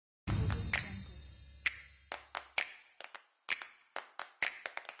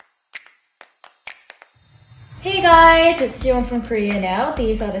Hey guys, it's Jiwon from Korea now.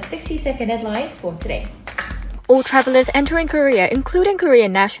 These are the 60-second headlines for today. All travelers entering Korea, including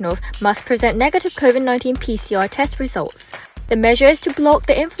Korean nationals, must present negative COVID-19 PCR test results. The measure is to block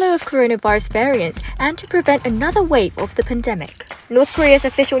the inflow of coronavirus variants and to prevent another wave of the pandemic. North Korea's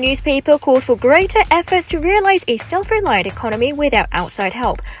official newspaper called for greater efforts to realize a self-reliant economy without outside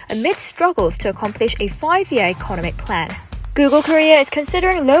help, amid struggles to accomplish a 5-year economic plan. Google Korea is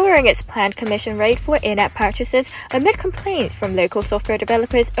considering lowering its planned commission rate for in-app purchases amid complaints from local software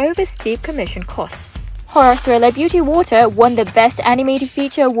developers over steep commission costs. Horror thriller Beauty Water won the Best Animated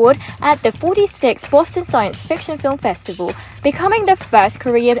Feature Award at the 46th Boston Science Fiction Film Festival, becoming the first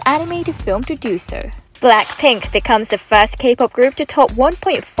Korean animated film to do so. BLACKPINK becomes the first K-pop group to top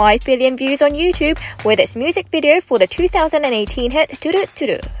 1.5 billion views on YouTube with its music video for the 2018 hit Duru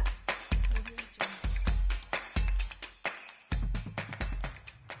Duru.